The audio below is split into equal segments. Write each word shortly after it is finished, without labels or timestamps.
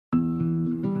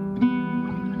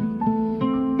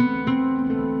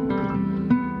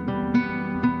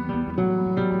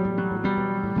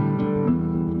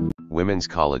Women's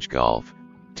College Golf,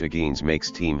 Taguines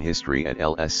makes team history at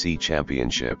LSC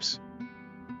Championships.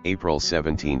 April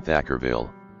 17, Thackerville,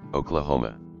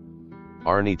 Oklahoma.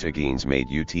 Arnie Taguines made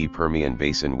UT Permian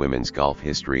Basin women's golf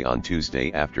history on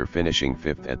Tuesday after finishing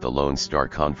 5th at the Lone Star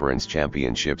Conference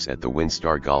Championships at the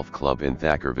WinStar Golf Club in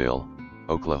Thackerville,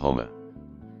 Oklahoma.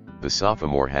 The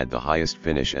sophomore had the highest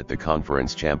finish at the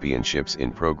conference championships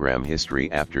in program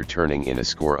history after turning in a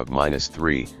score of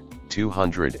 -3,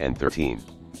 213.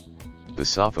 The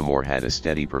sophomore had a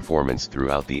steady performance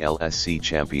throughout the LSC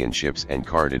Championships and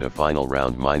carded a final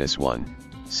round -1,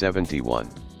 71.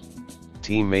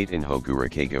 Teammate Ainhoa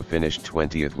Gurrachaga finished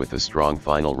 20th with a strong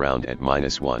final round at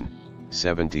 -1,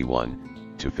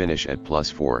 71, to finish at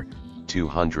 +4,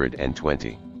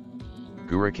 220.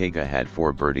 Gurrachaga had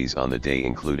 4 birdies on the day,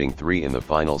 including 3 in the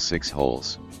final 6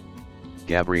 holes.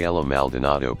 Gabriela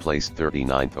Maldonado placed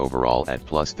 39th overall at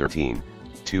 +13,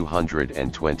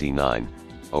 229,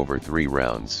 over 3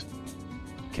 rounds.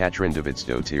 Katrin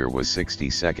Davidsdottir was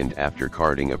 62nd after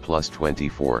carding a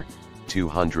 +24,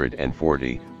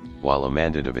 240, while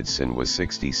Amanda Davidsson was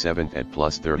 67th at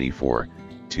 +34,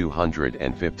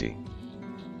 250.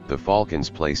 The Falcons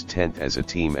placed 10th as a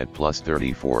team at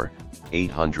 +34,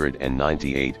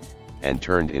 898, and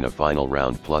turned in a final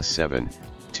round +7,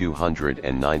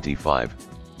 295,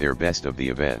 their best of the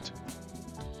event.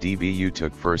 DBU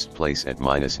took first place at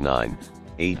 -9,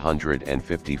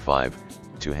 855,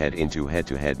 to head into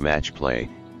head-to-head match play,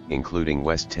 including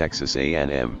West Texas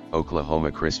A&M,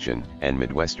 Oklahoma Christian, and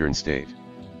Midwestern State.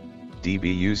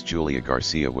 DBU's Julia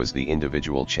Garcia was the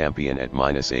individual champion at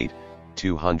 -8,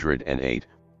 208,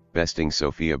 besting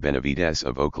Sofia Benavides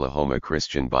of Oklahoma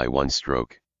Christian by 1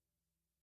 stroke.